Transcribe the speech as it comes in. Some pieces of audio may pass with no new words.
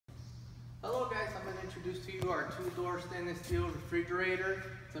Hello guys, I'm going to introduce to you our two-door stainless steel refrigerator.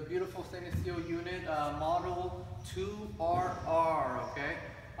 It's a beautiful stainless steel unit, model 2RR, okay?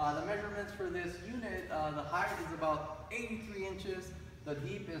 The measurements for this unit, the height is about 83 inches, the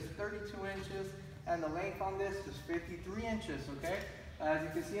deep is 32 inches, and the length on this is 53 inches, okay? As you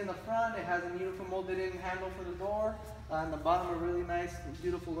can see in the front, it has a beautiful molded in handle for the door, and the bottom a really nice,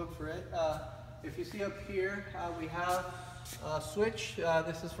 beautiful look for it. If you see up here, we have a switch.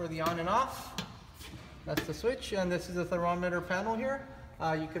 This is for the on and off. That's the switch, and this is the thermometer panel here.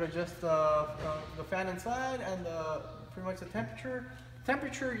 You could adjust the fan inside and pretty much the temperature.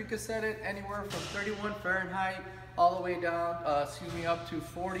 Temperature, you could set it anywhere from 31 Fahrenheit all the way down, up to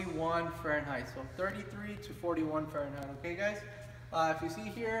 41 Fahrenheit. So 33 to 41 Fahrenheit, okay guys? If you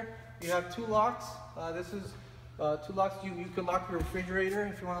see here, you have two locks. This is two locks. You can lock your refrigerator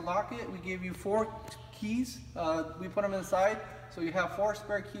if you want to lock it. We give you 4 keys. We put them inside, so you have 4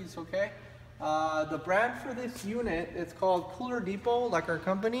 spare keys, okay? The brand for this unit, it's called Cooler Depot, like our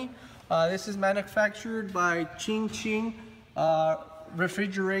company. This is manufactured by Ching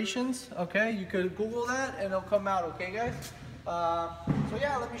Refrigerations, okay? You could Google that and it'll come out, okay guys? So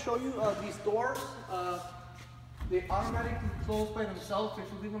yeah, let me show you these doors. They automatically close by themselves.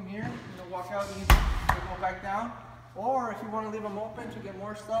 If you leave them here, walk out easy, they go back down. Or if you want to leave them open to get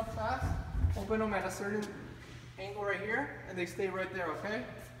more stuff fast, open them at a certain angle right here, and they stay right there, okay?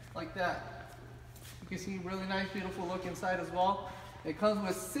 Like that. You can see really nice, beautiful look inside as well. It comes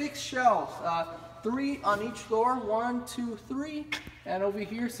with 6 shelves, 3 on each door, 1, 2, 3. And over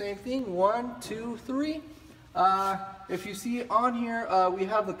here, same thing, 1, 2, 3. If you see on here, we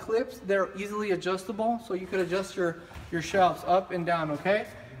have the clips. They're easily adjustable, so you could adjust your shelves up and down, okay?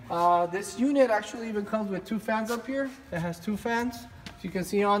 This unit actually even comes with 2 fans up here. It has 2 fans, as you can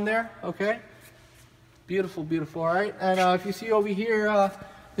see on there, okay? Beautiful, beautiful, all right? And if you see over here,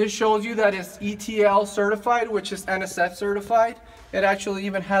 this shows you that it's ETL certified, which is NSF certified. It actually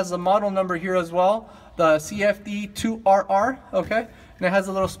even has the model number here as well, the CFD2RR, okay? And it has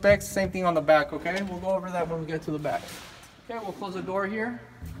a little specs, same thing on the back, okay? We'll go over that when we get to the back. Okay, we'll close the door here.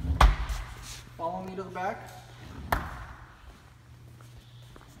 Follow me to the back.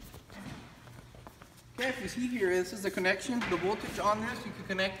 Okay, if you see here, this is the connection. The voltage on this, you can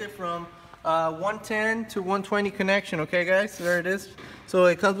connect it from 110 to 120 connection, okay guys? So there it is. So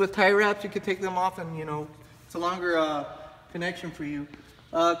it comes with tie wraps. You can take them off and, it's a longer connection for you.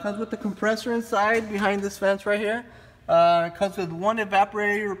 It comes with the compressor inside behind this fence right here. It comes with 1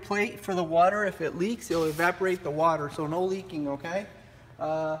 evaporator plate for the water. If it leaks, it'll evaporate the water, so no leaking, okay?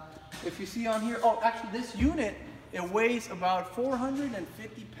 If you see on here, oh, actually this unit, it weighs about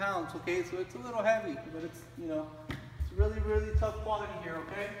 450 pounds, okay? So it's a little heavy, but it's, it's really, really tough quality here,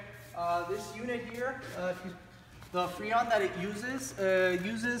 okay? This unit here, the Freon that it uses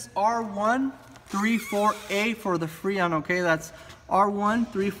R134A for the Freon, okay? That's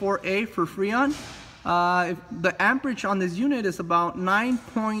R134A for Freon. The amperage on this unit is about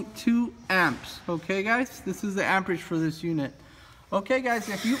 9.2 amps, okay guys? This is the amperage for this unit. Okay guys,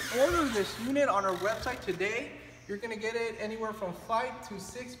 if you order this unit on our website today, you're gonna get it anywhere from 5 to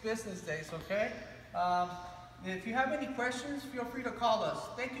 6 business days, okay? If you have any questions, feel free to call us.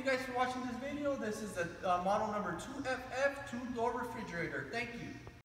 Thank you guys for watching this video. This is the model number 2FF 2-door refrigerator. Thank you.